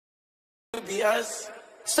be us.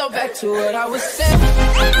 So back to what I was saying.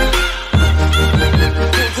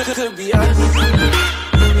 Could be us.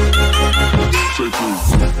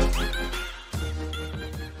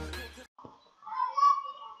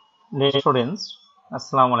 Dear students,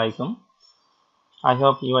 Assalamu alaikum. I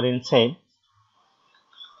hope you are in safe.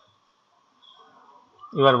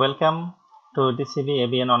 You are welcome to DCB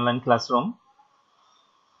ABN online classroom.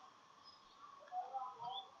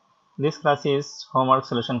 This class is homework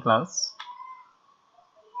solution class.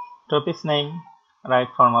 Topic's name, right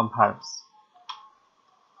form of verbs.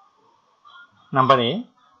 Number A,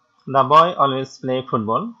 the boy always play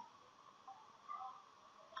football.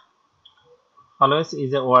 Always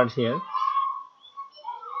is a word here.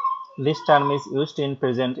 This term is used in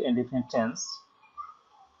present indefinite tense.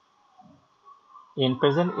 In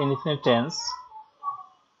present indefinite tense,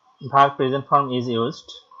 verb present form is used.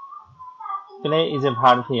 Play is a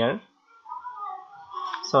verb here.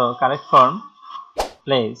 So correct form,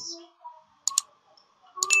 plays.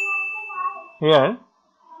 Here,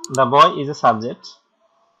 the boy is a subject.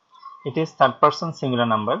 It is third person singular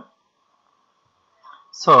number.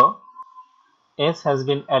 So, S has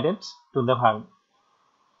been added to the verb.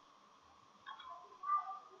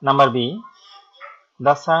 Number B,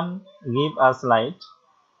 the sun gives us light.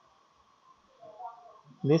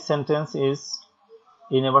 This sentence is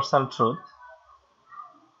universal truth.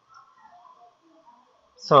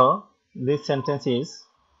 So, this sentence is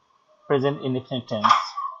present indefinite tense.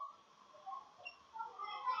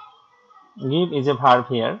 Give is a verb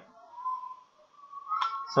here.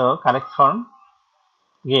 So, correct form,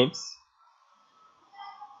 gives.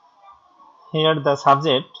 Here the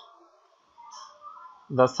subject,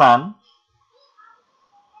 the sun,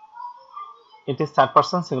 it is third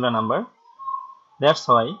person singular number. That's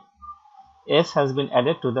why S has been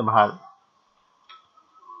added to the verb.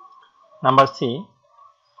 Number C,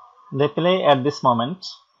 they play at this moment.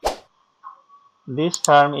 This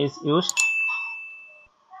term is used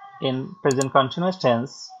in present continuous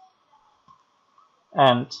tense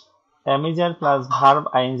and major plus verb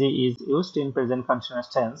ing is used in present continuous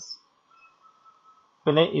tense.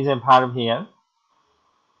 Play is a verb here.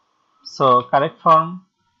 So correct form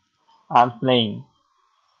are playing.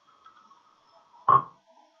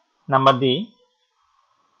 Number D,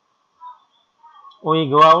 we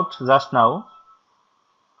go out just now.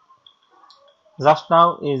 Just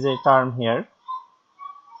now is a term here.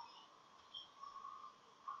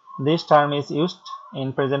 This term is used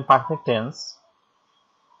in present perfect tense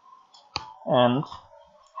and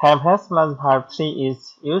have has plus verb 3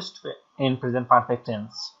 is used in present perfect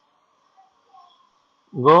tense.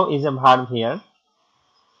 Go is a verb here.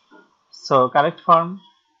 So correct form,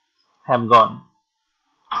 have gone.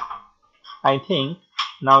 I think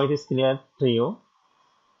now it is clear to you.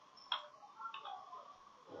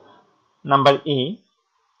 Number E,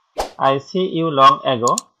 I see you long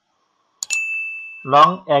ago.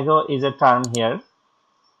 Long ago is a term here.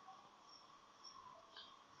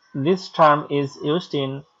 This term is used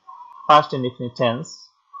in past indefinite tense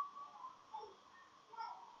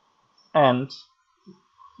and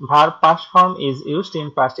verb past form is used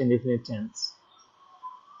in past indefinite tense.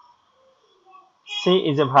 See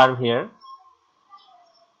is a verb here.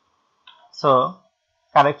 So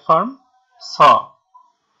correct form, saw.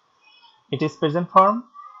 It is present form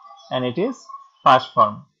and it is past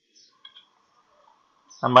form.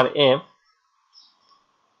 Number F,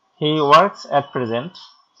 he works at present.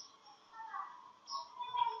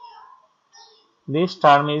 This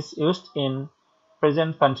term is used in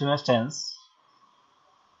present continuous tense.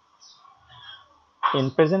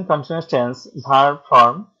 In present continuous tense, verb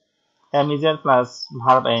form major plus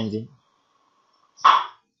verb ing.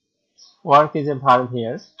 Work is a verb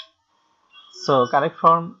here. So correct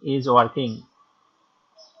form is working.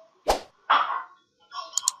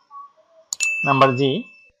 Number G,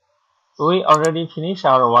 we already finished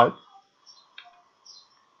our work.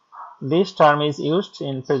 This term is used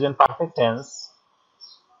in present perfect tense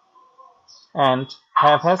and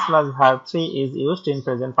have has plus verb 3 is used in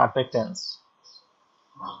present perfect tense.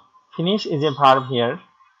 Finish is a verb here.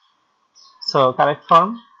 So correct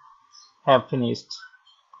form, have finished.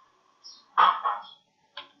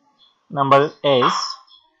 Number S,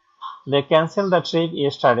 they cancelled the trip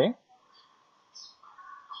yesterday.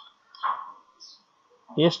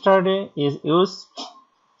 Yesterday is used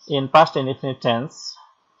in past indefinite tense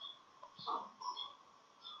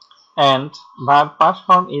and verb past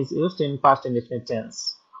form is used in past indefinite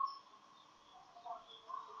tense.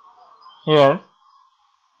 Here,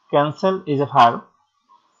 cancel is a verb.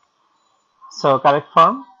 So correct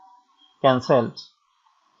form, cancelled.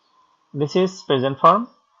 This is present form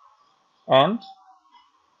and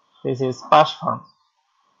This is past form.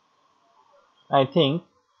 I think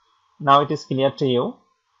now it is clear to you.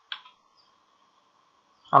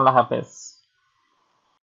 Allah Hafiz.